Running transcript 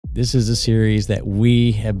This is a series that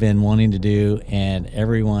we have been wanting to do and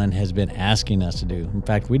everyone has been asking us to do. In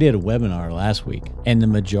fact, we did a webinar last week and the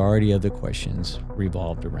majority of the questions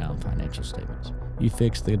revolved around financial statements. You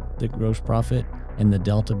fix the gross profit and the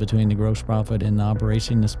delta between the gross profit and the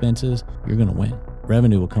operation expenses, you're going to win.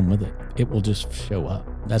 Revenue will come with it. It will just show up.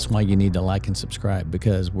 That's why you need to like and subscribe,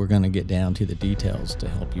 because we're going to get down to the details to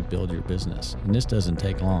help you build your business. And this doesn't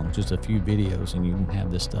take long, just a few videos and you can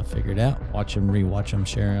have this stuff figured out. Watch them, rewatch them,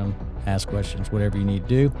 share them, ask questions, whatever you need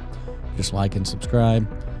to do. Just like and subscribe,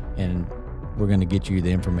 and we're going to get you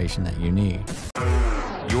the information that you need.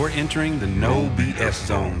 You're entering the No BS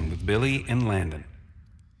Zone with Billy and Landon.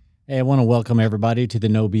 Hey, I want to welcome everybody to the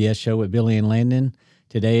No BS Show with Billy and Landon.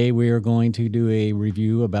 Today, we are going to do a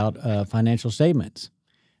review about financial statements.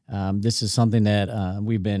 This is something that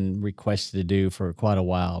we've been requested to do for quite a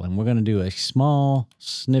while, and we're going to do a small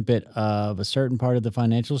snippet of a certain part of the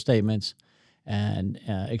financial statements and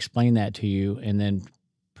explain that to you, and then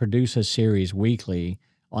produce a series weekly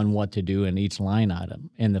on what to do in each line item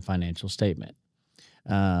in the financial statement.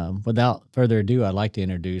 Without further ado, I'd like to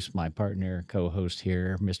introduce my partner, co-host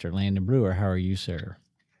here, Mr. Landon Brewer. How are you, sir?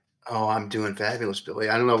 Oh, I'm doing fabulous, Billy.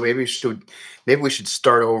 I don't know. Maybe we should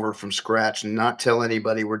start over from scratch and not tell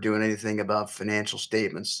anybody we're doing anything about financial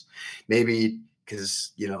statements. Maybe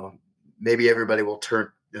because maybe everybody will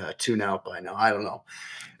tune out by now. I don't know,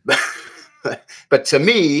 but to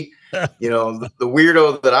me, the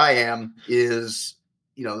weirdo that I am is,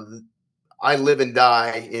 I live and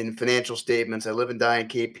die in financial statements. I live and die in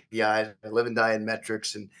KPIs. I live and die in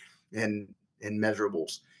metrics and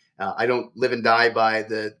measurables. I don't live and die by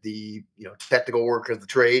the technical work of the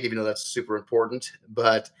trade, even though that's super important.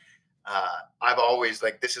 But I've always,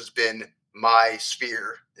 this has been my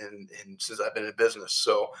sphere, and since I've been in business,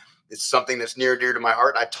 so it's something that's near and dear to my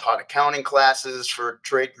heart. I've taught accounting classes for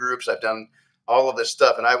trade groups. I've done all of this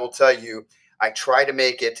stuff, and I will tell you, I try to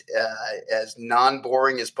make it as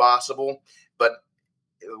non-boring as possible. But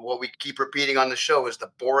what we keep repeating on the show is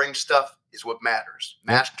the boring stuff is what matters.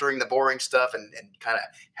 Mastering the boring stuff and kind of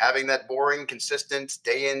having that boring, consistent,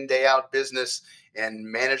 day in, day out business and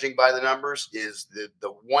managing by the numbers is the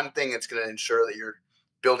one thing that's going to ensure that you're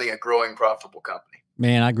building a growing, profitable company.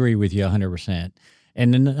 Man, I agree with you 100%.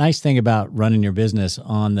 And the nice thing about running your business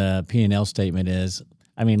on the P&L statement is,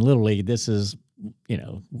 literally, this is,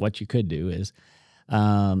 what you could do is,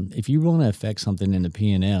 if you want to affect something in the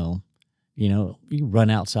P&L, you run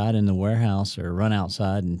outside in the warehouse or run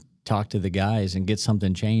outside and talk to the guys and get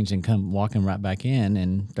something changed and come walking right back in.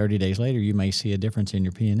 And 30 days later, you may see a difference in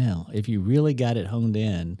your P&L. If you really got it honed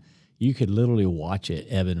in, you could literally watch it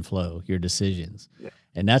ebb and flow, your decisions. Yeah.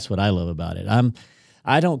 And that's what I love about it.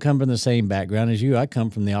 I don't come from the same background as you. I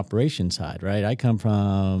come from the operation side, right? I come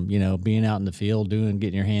from, being out in the field,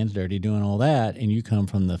 getting your hands dirty, doing all that. And you come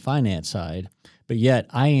from the finance side. But yet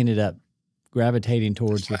I ended up gravitating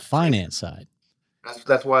towards the finance side.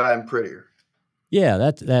 That's why I'm prettier.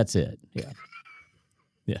 Yeah, that's it. Yeah.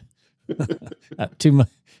 Too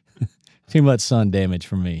much sun damage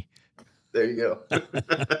for me. There you go.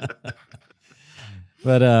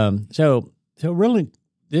 But so really,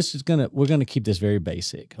 we're gonna keep this very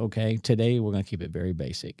basic. Okay, today we're gonna keep it very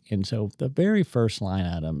basic. And so the very first line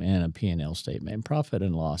item in a P&L statement, profit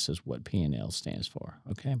and loss, is what P&L stands for.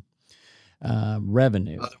 Okay.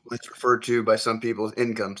 Revenue. Otherwise referred to by some people as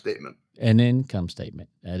income statement. An income statement.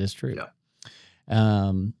 That is true. Yeah.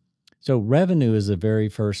 So revenue is the very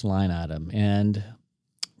first line item, and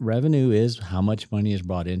revenue is how much money is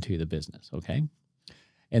brought into the business. Okay.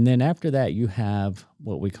 And then after that, you have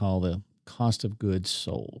what we call the cost of goods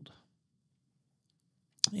sold.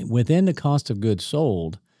 Within the cost of goods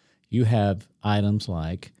sold, you have items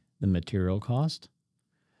like the material cost,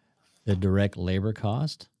 the direct labor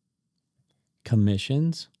cost,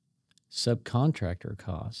 commissions, subcontractor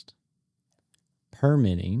cost,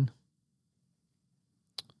 permitting,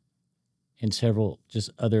 and several just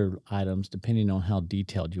other items depending on how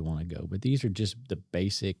detailed you want to go. But these are just the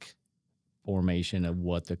basic formation of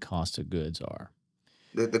what the cost of goods are.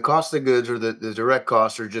 The cost of goods or the direct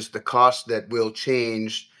costs are just the costs that will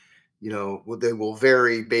change. They will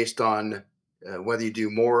vary based on whether you do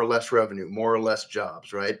more or less revenue, more or less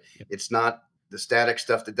jobs, right? Yep. It's not the static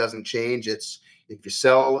stuff that doesn't change. It's if you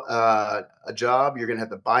sell a job, you're going to have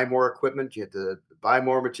to buy more equipment. You have to buy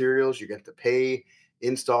more materials. You're going to have to pay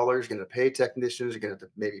installers. You're going to pay technicians. You're going to have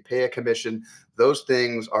to maybe pay a commission. Those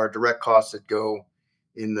things are direct costs that go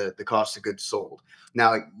in the cost of goods sold.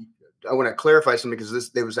 Now, I want to clarify something because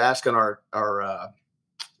they was asked on our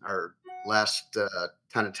last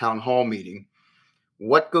kind of town hall meeting.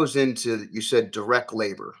 What goes into, you said direct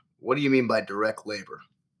labor. What do you mean by direct labor?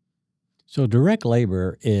 So direct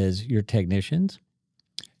labor is your technicians,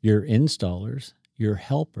 your installers, your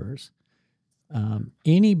helpers,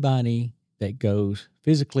 anybody that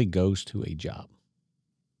physically goes to a job.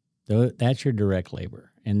 That's your direct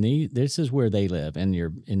labor. And this is where they live and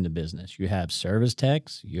you're in the business. You have service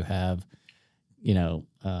techs, you have,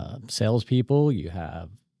 salespeople, you have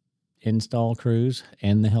install crews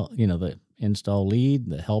and the install lead,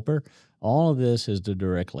 the helper. All of this is the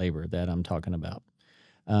direct labor that I'm talking about.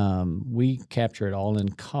 We capture it all in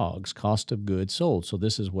COGS, cost of goods sold. So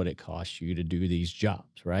this is what it costs you to do these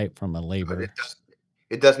jobs, right? From a But labor.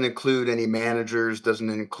 it doesn't include any managers, doesn't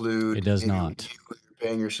It include does any not. you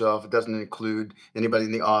paying yourself. It doesn't include anybody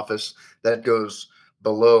in the office. That goes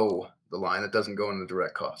below the line. It doesn't go in the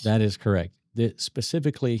direct costs. That is correct.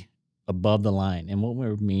 Specifically above the line. And what we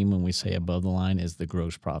mean when we say above the line is the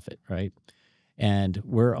gross profit, right? And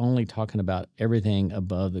we're only talking about everything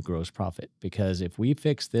above the gross profit because if we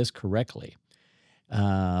fix this correctly,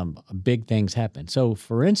 big things happen. So,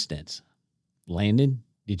 for instance, Landon,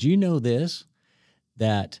 did you know this?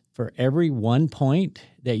 That for every 1 point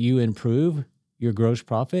that you improve, your gross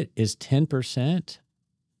profit is 10%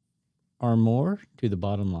 or more to the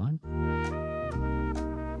bottom line?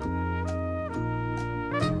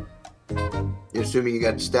 You're assuming you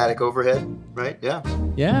got static overhead, right? Yeah.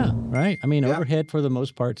 Yeah, right. I mean, Yeah. overhead for the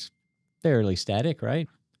most part's fairly static, right?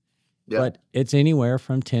 Yeah. But it's anywhere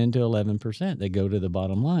from 10 to 11% that go to the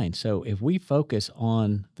bottom line. So if we focus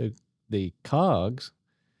on the COGS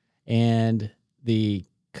and the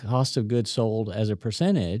cost of goods sold as a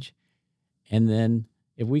percentage, and then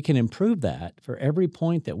if we can improve that, for every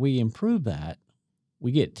point that we improve that,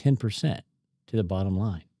 we get 10% to the bottom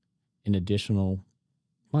line in additional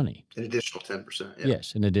money. An additional 10%. Yeah.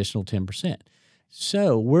 Yes, an additional 10%.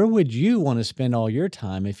 So where would you want to spend all your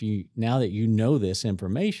time now that you know this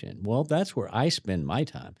information? Well, that's where I spend my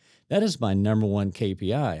time. That is my number one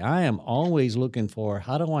KPI. I am always looking for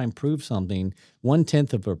how do I improve something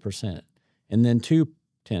 0.1%, and then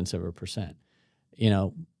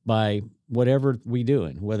 0.2%, by whatever we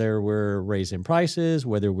doing, whether we're raising prices,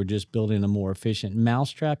 whether we're just building a more efficient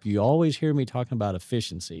mousetrap. You always hear me talking about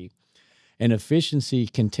efficiency, and efficiency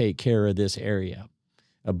can take care of this area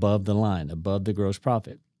above the line, above the gross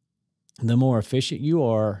profit. The more efficient you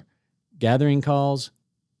are gathering calls,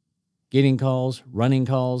 getting calls, running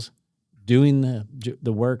calls, doing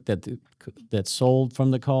the work that's sold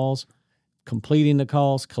from the calls, completing the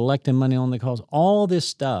calls, collecting money on the calls, all this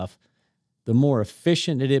stuff, the more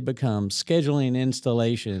efficient it becomes, scheduling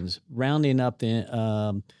installations, rounding up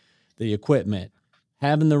the equipment,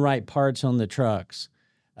 having the right parts on the trucks,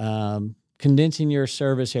 condensing your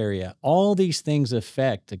service area. All these things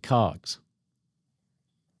affect the COGS.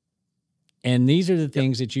 And these are the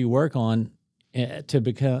things that you work on to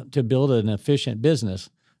build an efficient business,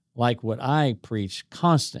 like what I preach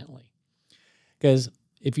constantly. Because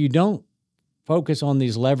if you don't focus on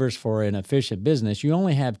these levers for an efficient business, you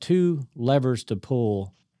only have 2 levers to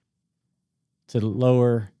pull to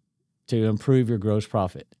improve your gross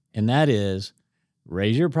profit. And that is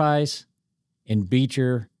raise your price and beat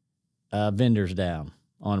your vendors down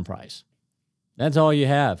on price. That's all you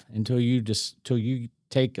have until you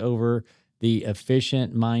take over the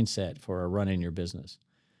efficient mindset for running your business.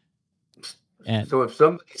 And So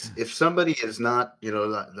if somebody is not,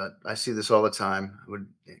 that I see this all the time, I would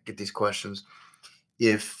get these questions.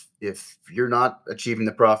 If you're not achieving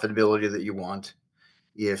the profitability that you want,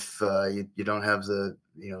 if you don't have the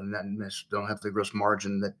don't have the gross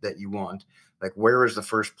margin that you want, like where is the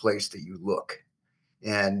first place that you look?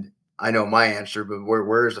 And I know my answer, but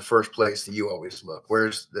where is the first place that you always look?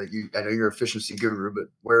 Where's I know you're an efficiency guru, but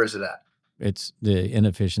where is it at? it's the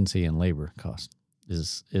inefficiency in labor cost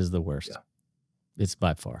is the worst. Yeah. It's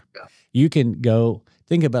by far. Yeah. You can go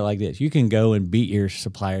think about it like this. You can go and beat your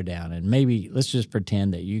supplier down, and maybe let's just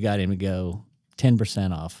pretend that you got him to go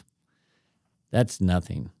 10% off. That's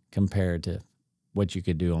nothing compared to what you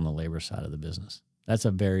could do on the labor side of the business. That's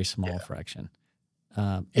a very small fraction.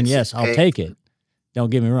 And yes, I'll take it. Don't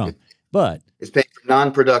get me wrong, but It's paying for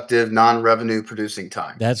non-productive, non-revenue producing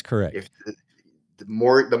time. that's correct. If the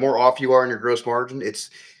more off you are in your gross margin, it's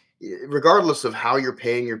regardless of how you're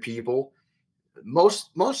paying your people.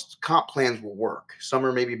 Most comp plans will work. Some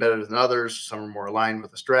are maybe better than others. Some are more aligned with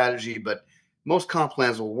the strategy, but most comp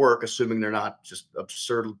plans will work, assuming they're not just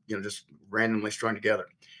absurd, just randomly strung together.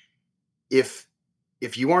 If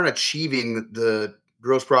you aren't achieving the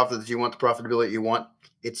gross profit that you want, the profitability you want,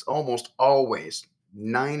 it's almost always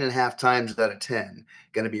 9.5 times out of 10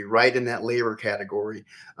 going to be right in that labor category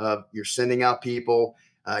of you're sending out people,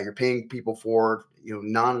 you're paying people for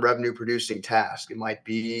non-revenue producing tasks. It might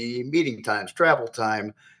be meeting times, travel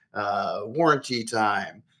time, warranty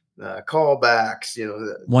time, callbacks,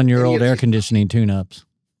 1 year any old of air these. conditioning tune-ups.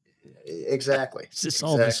 Exactly. It's just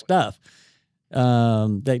all this Exactly. stuff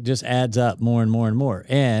that just adds up more and more and more.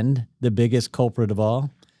 And the biggest culprit of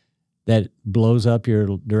all that blows up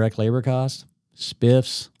your direct labor costs,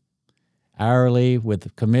 spiffs, hourly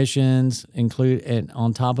with commissions include, and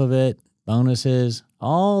on top of it, bonuses,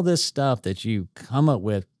 all this stuff that you come up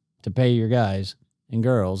with to pay your guys and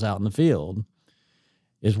girls out in the field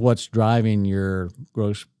is what's driving your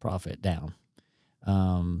gross profit down.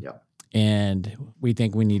 Yeah. And we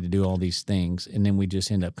think we need to do all these things, and then we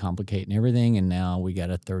just end up complicating everything, and now we got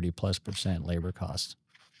a 30+% labor cost.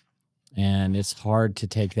 And it's hard to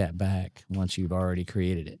take that back once you've already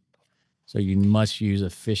created it. So you must use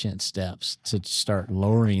efficient steps to start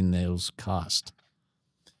lowering those costs.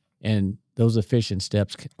 And those efficient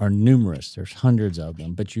steps are numerous. There's hundreds of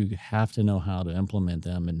them, but you have to know how to implement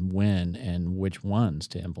them and when and which ones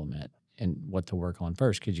to implement and what to work on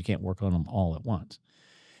first, because you can't work on them all at once.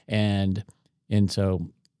 And so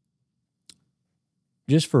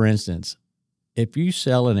just for instance, if you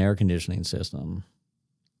sell an air conditioning system,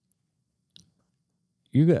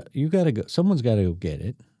 you got to go, someone's got to go get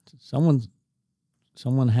it. Someone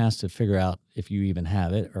has to figure out if you even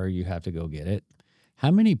have it, or you have to go get it.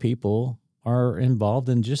 How many people are involved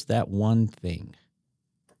in just that one thing?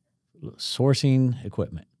 Sourcing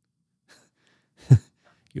equipment.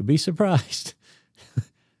 You'll be surprised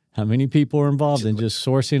how many people are involved in just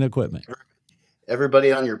sourcing equipment.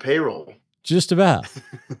 Everybody on your payroll. Just about.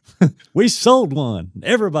 We sold one.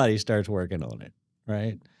 Everybody starts working on it,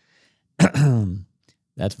 right?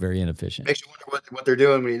 That's very inefficient. Makes you wonder what they're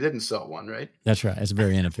doing when you didn't sell one, right? That's right. It's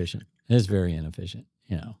very inefficient. It's very inefficient.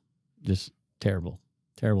 Just terrible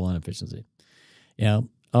inefficiency.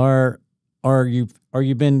 Are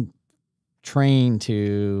you been trained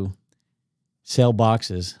to sell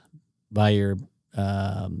boxes by your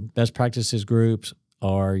best practices groups,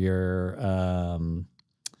 or your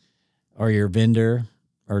vendor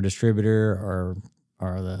or distributor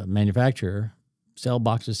or the manufacturer? Sell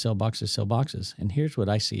boxes. And here's what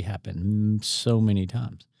I see happen so many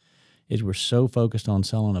times is we're so focused on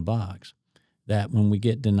selling a box that when we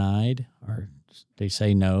get denied, or they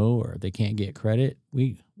say no, or they can't get credit,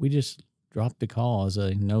 we just drop the call as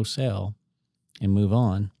a no sale and move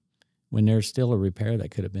on, when there's still a repair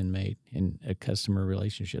that could have been made and a customer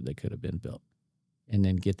relationship that could have been built, and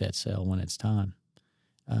then get that sale when it's time.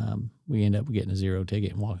 We end up getting a zero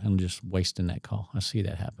ticket and just wasting that call. I see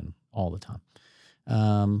that happen all the time.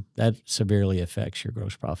 That severely affects your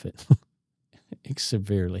gross profit.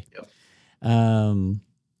 Severely. Yep.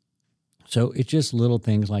 So it's just little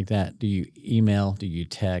things like that. Do you email? Do you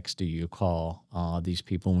text? Do you call these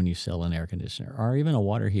people when you sell an air conditioner or even a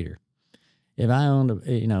water heater? If I own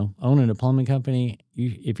a plumbing company,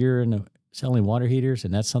 if you're selling water heaters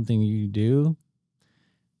and that's something you do,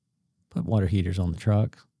 put water heaters on the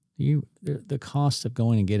truck. The cost of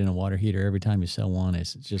going and getting a water heater every time you sell one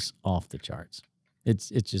is just off the charts. It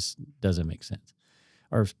just doesn't make sense.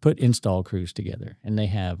 Or put install crews together, and they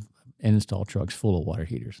have install trucks full of water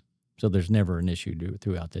heaters, so there's never an issue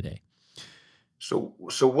throughout the day. So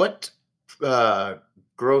what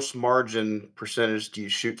gross margin percentage do you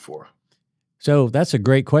shoot for? So that's a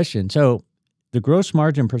great question. So the gross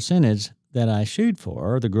margin percentage that I shoot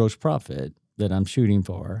for, or the gross profit that I'm shooting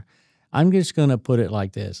for, I'm just going to put it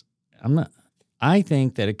like this. I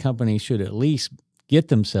think that a company should at least get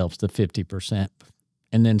themselves to 50%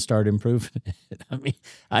 and then start improving it. I mean,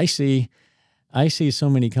 I see so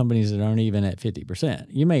many companies that aren't even at 50%.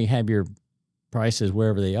 You may have your prices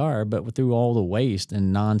wherever they are, but through all the waste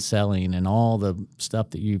and non-selling and all the stuff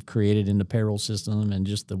that you've created in the payroll system and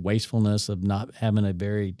just the wastefulness of not having a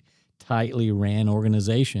very tightly ran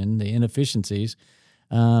organization, the inefficiencies,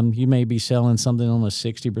 you may be selling something on a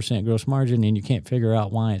 60% gross margin and you can't figure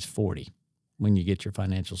out why it's 40 when you get your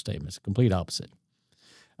financial statements. Complete opposite.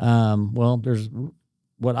 There's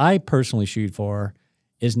what I personally shoot for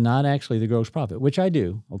is not actually the gross profit, which I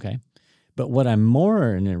do, okay? But what I'm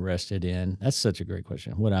more interested in, that's such a great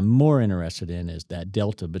question. What I'm more interested in is that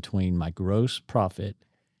delta between my gross profit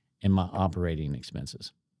and my operating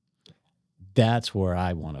expenses. That's where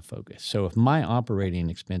I want to focus. So if my operating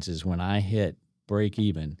expenses when I hit break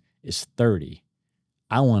even is 30,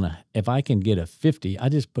 if I can get a 50, I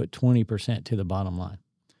just put 20% to the bottom line.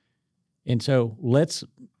 And so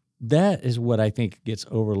that is what I think gets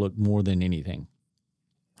overlooked more than anything.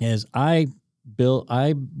 Is I build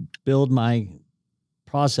my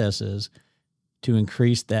processes to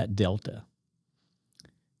increase that delta,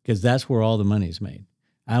 because that's where all the money is made.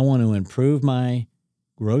 I want to improve my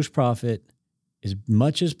gross profit as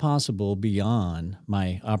much as possible beyond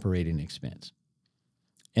my operating expense.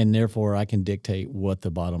 And therefore, I can dictate what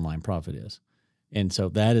the bottom line profit is. And so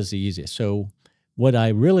that is the easiest. So what I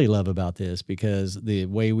really love about this, because the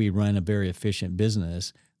way we run a very efficient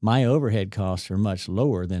business, my overhead costs are much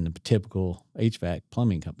lower than the typical HVAC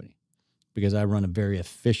plumbing company, because I run a very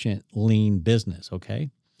efficient, lean business, okay?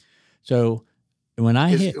 So when I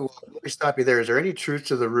hit... Let me stop you there. Is there any truth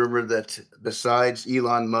to the rumor that besides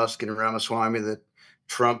Elon Musk and Ramaswamy, that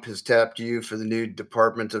Trump has tapped you for the new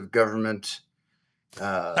Department of Government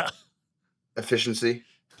efficiency?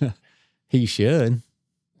 He should.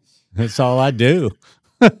 That's all I do.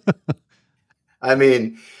 I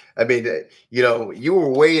mean, you were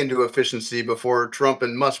way into efficiency before Trump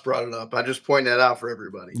and Musk brought it up. I just point that out for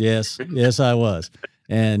everybody. Yes, I was.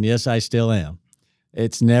 And yes, I still am.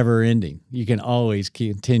 It's never ending. You can always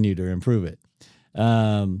continue to improve it.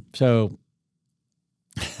 So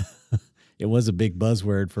it was a big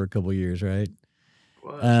buzzword for a couple of years, right?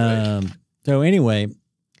 Right. So anyway,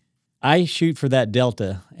 I shoot for that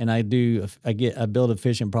delta, and I build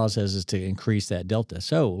efficient processes to increase that delta.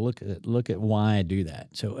 So look at why I do that.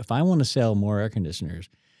 So if I want to sell more air conditioners,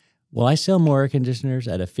 will I sell more air conditioners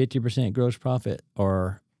at a 50% gross profit,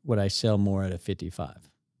 or would I sell more at a 55%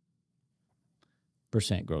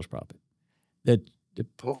 gross profit? The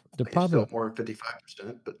profit more than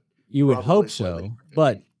 55%, but you would hope so,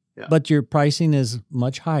 but your pricing is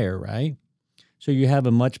much higher, right? So you have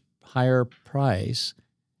a much higher price,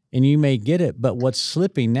 and you may get it, but what's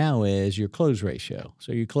slipping now is your close ratio.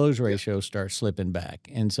 So your close ratio starts slipping back.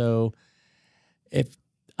 And so if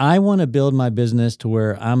I want to build my business to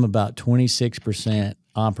where I'm about 26%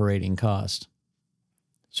 operating cost,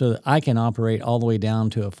 so that I can operate all the way down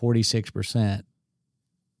to a 46%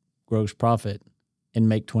 gross profit and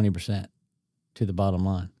make 20% to the bottom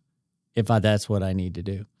line, that's what I need to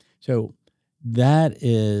do. So that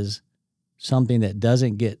is something that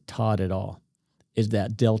doesn't get taught at all, is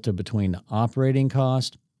that delta between the operating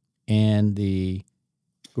cost and the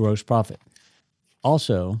gross profit.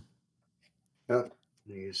 Also,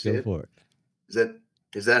 you see go for it.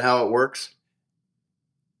 Is that how it works?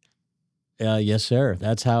 Yes, sir.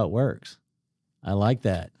 That's how it works. I like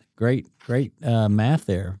that. Great math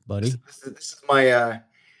there, buddy.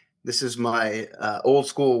 This is my old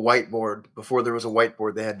school whiteboard. Before there was a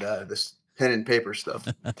whiteboard, they had this pen and paper stuff.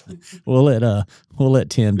 We'll let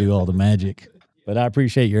Tim do all the magic. But I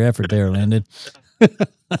appreciate your effort there, Landon.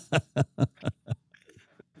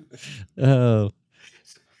 Oh,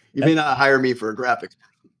 you may not hire me for a graphics.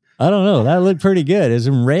 I don't know. That looked pretty good. It's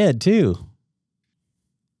in red too.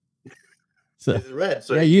 So it's red.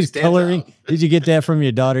 So yeah, you use coloring. Did you get that from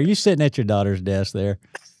your daughter? You sitting at your daughter's desk there.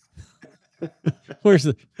 Where's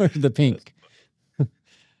the pink?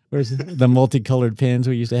 Where's the multicolored pens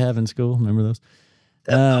we used to have in school? Remember those?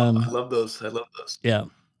 I love those. Yeah.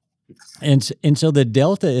 And so the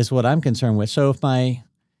delta is what I'm concerned with. So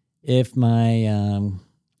if my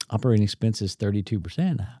operating expense is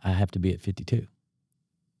 32%, I have to be at 52.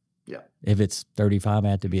 Yeah. If it's 35, I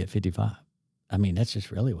have to be at 55. I mean, that's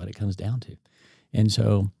just really what it comes down to. And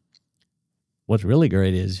so what's really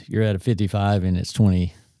great is you're at a 55 and it's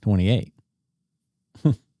 28.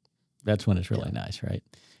 That's when it's really nice, right?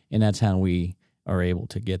 And that's how we are able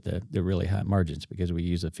to get the really high margins, because we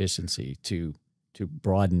use efficiency to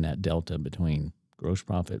broaden that delta between gross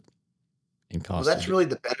profit and cost. Well, that's really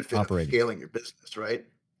the benefit of scaling your business, right?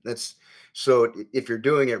 So if you're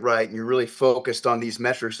doing it right and you're really focused on these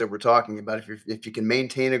metrics that we're talking about, if you can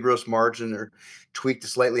maintain a gross margin or tweak to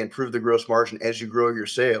slightly improve the gross margin as you grow your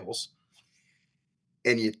sales,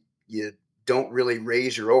 and you don't really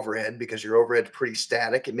raise your overhead, because your overhead's pretty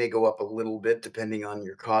static. It may go up a little bit depending on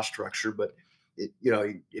your cost structure, but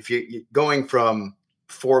if you're going from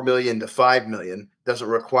 4 million to 5 million doesn't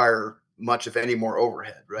require much of any more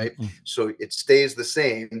overhead, right? Mm-hmm. So it stays the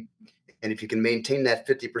same. And if you can maintain that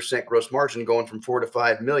 50% gross margin going from 4 to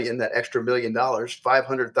 5 million, that extra $1 million,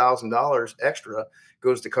 $500,000 extra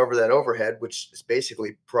goes to cover that overhead, which is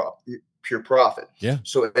basically pure profit. Yeah.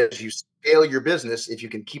 So as you scale your business, if you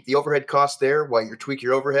can keep the overhead costs there while you tweak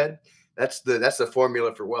your overhead, that's the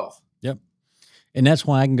formula for wealth. Yep. And that's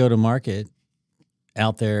why I can go to market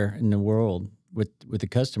out there in the world with the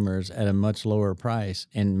customers at a much lower price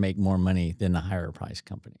and make more money than the higher price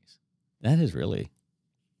companies. That is really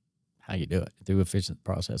how you do it, through efficient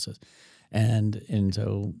processes. And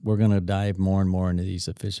so we're going to dive more and more into these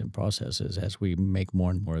efficient processes as we make more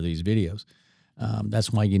and more of these videos.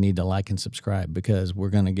 That's why you need to like and subscribe, because we're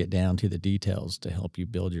going to get down to the details to help you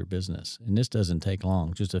build your business. And this doesn't take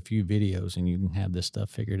long, just a few videos, and you can have this stuff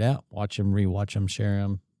figured out. Watch them, rewatch them, share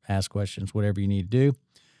them, ask questions, whatever you need to do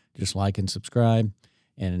Just like and subscribe,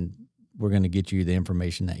 and we're going to get you the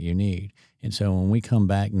information that you need. And so when we come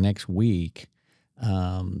back next week,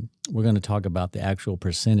 we're going to talk about the actual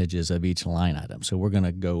percentages of each line item. So we're going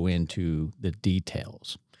to go into the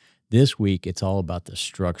details. This week, it's all about the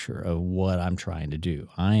structure of what I'm trying to do.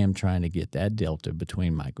 I am trying to get that delta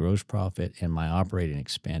between my gross profit and my operating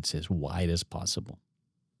expense as wide as possible.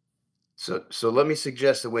 So let me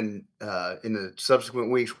suggest that when in the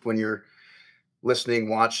subsequent weeks, when you're listening,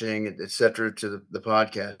 watching, et cetera, to the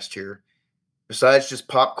podcast here, besides just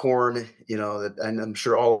popcorn, that, and I'm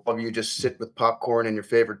sure all of you just sit with popcorn and your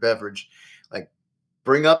favorite beverage, like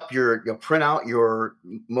bring up print out your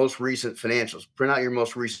most recent financials, print out your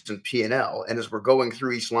most recent P&L. And as we're going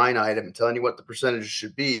through each line item and telling you what the percentages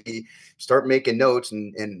should be, start making notes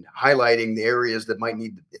and highlighting the areas that might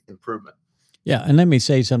need improvement. Yeah, and let me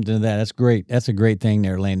say something to that. That's great. That's a great thing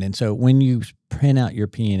there, Landon. So when you print out your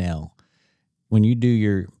P&L, when you do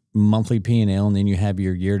your monthly P&L and then you have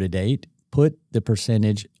your year-to-date, put the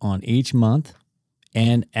percentage on each month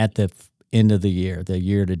and at the end of the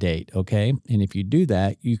year-to-date, okay? And if you do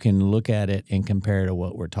that, you can look at it and compare to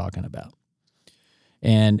what we're talking about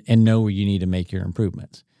and know where you need to make your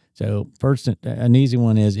improvements. So first, an easy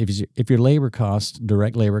one is if your labor costs,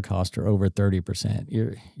 direct labor costs are over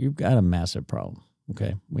 30%, you've got a massive problem,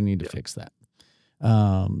 okay? We need to fix that.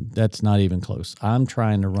 That's not even close. I'm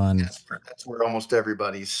trying to run. That's where almost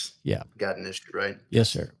everybody's got an issue, right? Yes,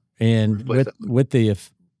 sir. And with the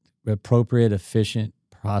appropriate, efficient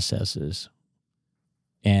processes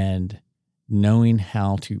and knowing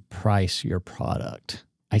how to price your product,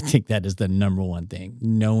 I think that is the number one thing.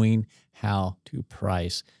 Knowing how to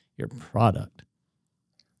price your product.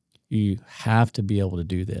 You have to be able to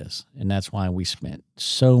do this. And that's why we spent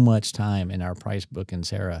so much time in our price book in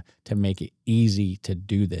Sarah to make it easy to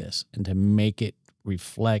do this and to make it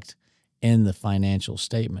reflect in the financial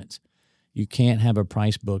statements. You can't have a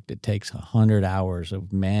price book that takes 100 hours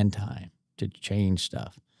of man time to change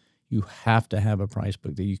stuff. You have to have a price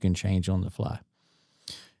book that you can change on the fly.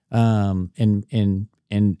 And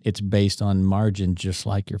it's based on margin, just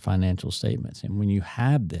like your financial statements. And when you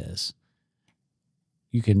have this,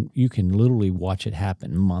 you can literally watch it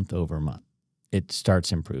happen month over month. It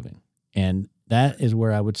starts improving. And that is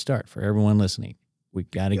where I would start for everyone listening. We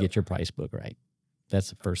got to get your price book right. That's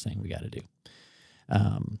the first thing we got to do.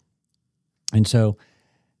 And so,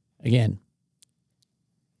 again,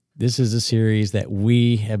 this is a series that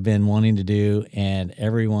we have been wanting to do, and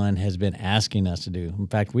everyone has been asking us to do. In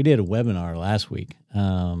fact, we did a webinar last week,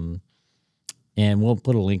 and we'll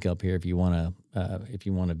put a link up here if you want to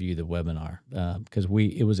view the webinar, because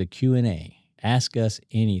it was a Q&A. Ask us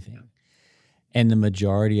anything, and the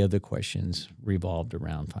majority of the questions revolved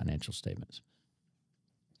around financial statements.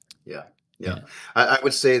 Yeah. I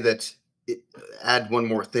would say that add one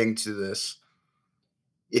more thing to this.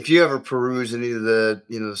 If you ever peruse any of the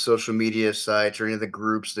the social media sites or any of the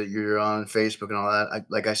groups that you're on, Facebook and all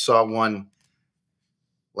that, I saw one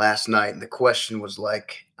last night, and the question was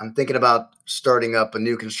like, I'm thinking about starting up a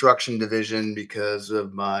new construction division because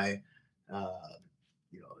of my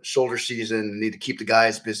shoulder season, need to keep the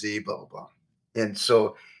guys busy, blah blah blah. And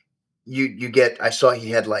so I saw he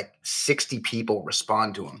had like 60 people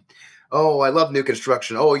respond to him. Oh, I love new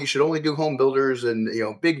construction. Oh, you should only do home builders and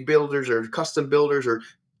big builders or custom builders, or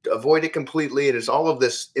avoid it completely. And it's all of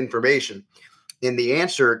this information. And the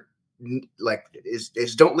answer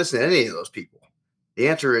is don't listen to any of those people. The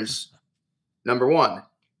answer is, number one,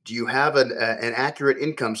 do you have an accurate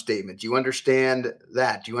income statement? Do you understand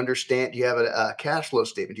that? Do you have a cash flow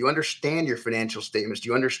statement? Do you understand your financial statements? Do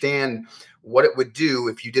you understand what it would do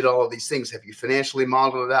if you did all of these things? Have you financially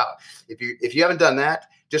modeled it out? If you haven't done that,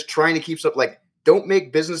 just trying to keep stuff, don't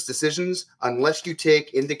make business decisions unless you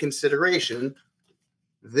take into consideration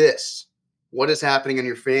what is happening in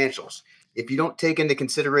your financials. If you don't take into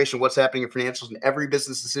consideration what's happening in financials in every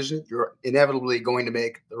business decision, you're inevitably going to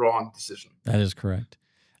make the wrong decision. That is correct.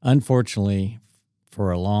 Unfortunately,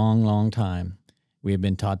 for a long, long time, we have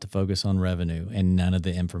been taught to focus on revenue and none of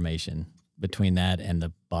the information between that and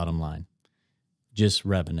the bottom line. Just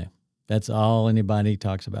revenue. That's all anybody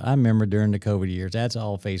talks about. I remember during the COVID years, that's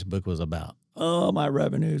all Facebook was about. Oh, my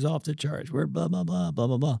revenue's off the charts. We're blah, blah, blah, blah,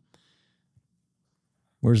 blah, blah.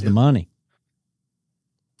 Where's the money?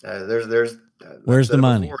 Where's the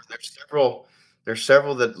money? Before. There's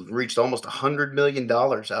several that reached almost $100 million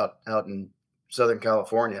out in Southern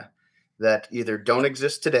California that either don't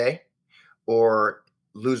exist today or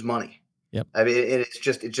lose money. Yep. I mean, it's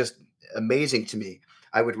just amazing to me.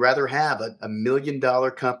 I would rather have a $1 million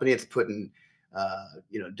company that's putting,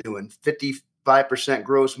 doing 55%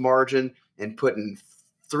 gross margin and putting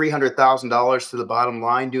 $300,000 to the bottom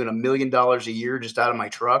line, doing $1 million a year just out of my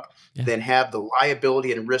truck, Yeah. than have the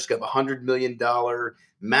liability and risk of $100 million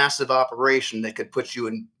massive operation that could put you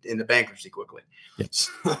in the bankruptcy quickly. Yep.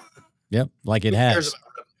 Yep. Like it has.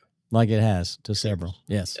 Like it has to several.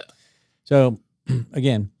 Yes. Yeah. So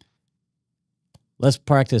again, let's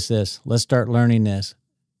practice this. Let's start learning this.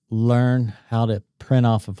 Learn how to print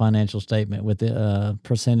off a financial statement with the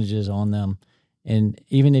percentages on them. And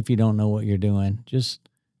even if you don't know what you're doing, just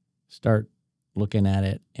start looking at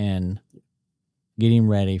it and getting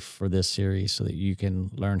ready for this series so that you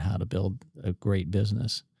can learn how to build a great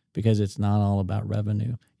business, because it's not all about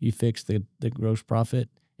revenue. You fix the gross profit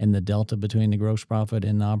and the delta between the gross profit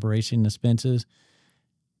and the operation expenses,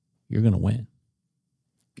 you're going to win.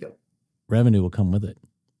 Yep. Revenue will come with it.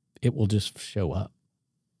 It will just show up.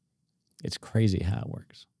 It's crazy how it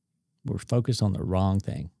works. We're focused on the wrong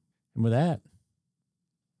thing. And with that,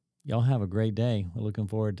 y'all have a great day. We're looking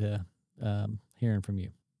forward to hearing from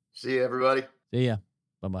you. See you, everybody. See ya.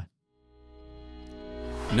 Bye-bye.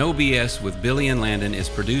 No BS with Billy and Landon is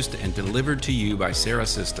produced and delivered to you by Sarah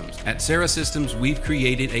Systems. At Sarah Systems, we've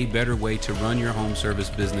created a better way to run your home service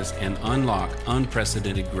business and unlock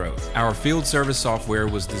unprecedented growth. Our field service software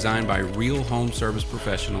was designed by real home service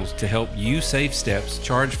professionals to help you save steps,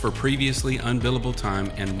 charge for previously unbillable time,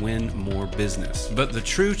 and win more business. But the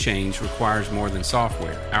true change requires more than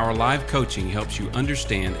software. Our live coaching helps you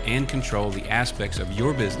understand and control the aspects of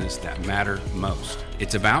your business that matter most.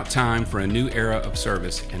 It's about time for a new era of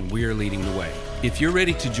service, and we're leading the way. If you're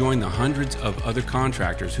ready to join the hundreds of other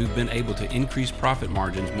contractors who've been able to increase profit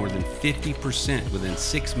margins more than 50% within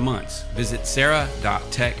 6 months, visit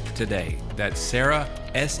Sarah.tech today. That's Sarah,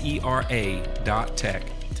 SERA.tech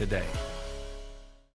today.